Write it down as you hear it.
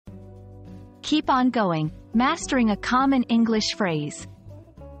Keep on going, mastering a common English phrase.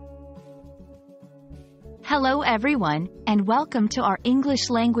 Hello everyone, and welcome to our English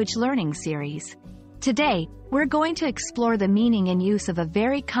language learning series. Today, we're going to explore the meaning and use of a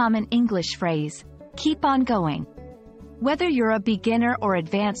very common English phrase, keep on going. Whether you're a beginner or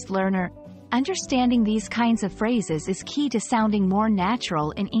advanced learner, understanding these kinds of phrases is key to sounding more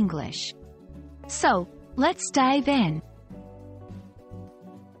natural in English. So, let's dive in.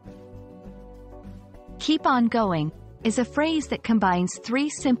 Keep on going is a phrase that combines three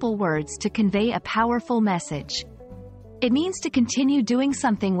simple words to convey a powerful message. It means to continue doing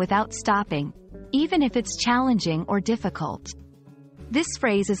something without stopping, even if it's challenging or difficult. This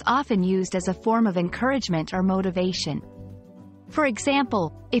phrase is often used as a form of encouragement or motivation. For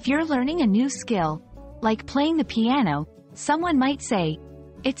example, if you're learning a new skill, like playing the piano, someone might say,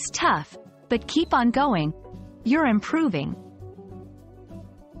 "It's tough, but keep on going. You're improving."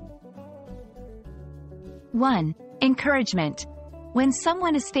 1. Encouragement. When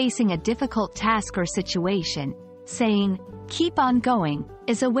someone is facing a difficult task or situation, saying, "Keep on going,"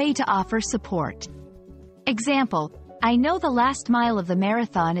 is a way to offer support. Example, "I know the last mile of the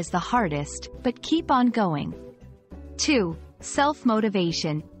marathon is the hardest, but keep on going." 2.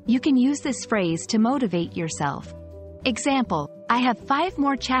 Self-motivation. You can use this phrase to motivate yourself. Example, "I have 5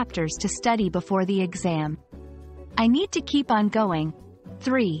 more chapters to study before the exam. I need to keep on going."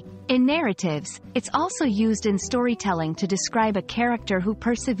 3. In narratives, it's also used in storytelling to describe a character who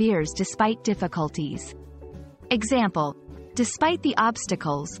perseveres despite difficulties. Example, "Despite the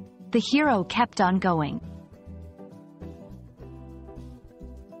obstacles, the hero kept on going."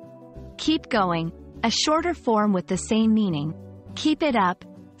 Keep going, a shorter form with the same meaning. Keep it up,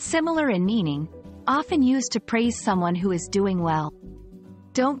 similar in meaning, often used to praise someone who is doing well.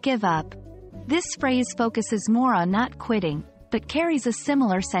 Don't give up. This phrase focuses more on not quitting, but carries a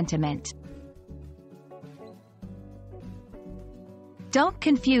similar sentiment. Don't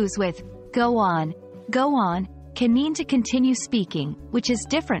confuse with go on. Go on can mean to continue speaking, which is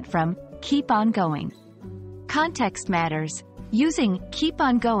different from keep on going. Context matters. Using keep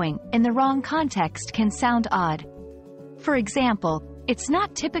on going in the wrong context can sound odd. For example, it's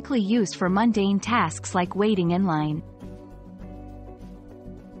not typically used for mundane tasks like waiting in line.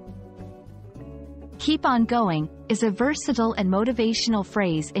 Keep on going is a versatile and motivational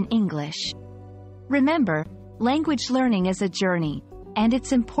phrase in English. Remember, language learning is a journey, and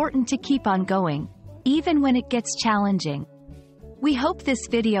it's important to keep on going, even when it gets challenging. We hope this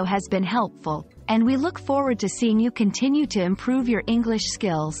video has been helpful, and we look forward to seeing you continue to improve your English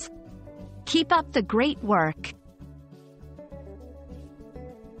skills. Keep up the great work!